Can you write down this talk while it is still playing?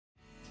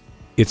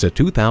It's a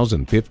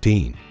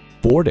 2015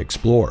 Ford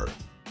Explorer.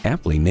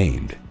 Aptly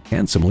named,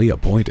 handsomely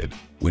appointed.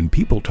 When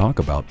people talk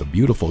about the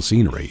beautiful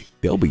scenery,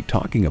 they'll be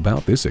talking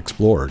about this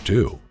Explorer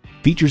too.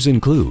 Features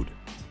include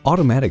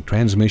automatic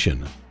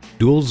transmission,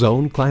 dual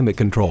zone climate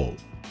control,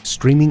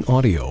 streaming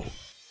audio,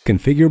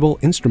 configurable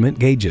instrument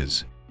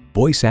gauges,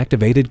 voice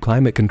activated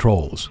climate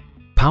controls,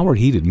 power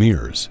heated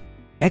mirrors,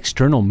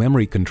 external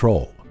memory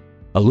control,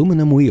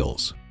 aluminum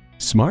wheels,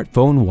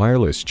 smartphone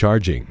wireless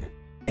charging,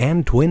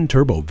 and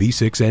twin-turbo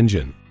V6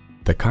 engine.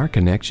 The Car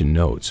Connection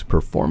notes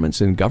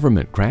performance in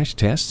government crash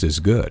tests is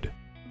good.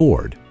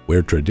 Ford,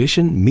 where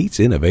tradition meets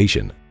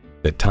innovation.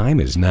 The time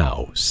is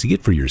now. See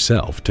it for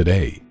yourself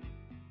today.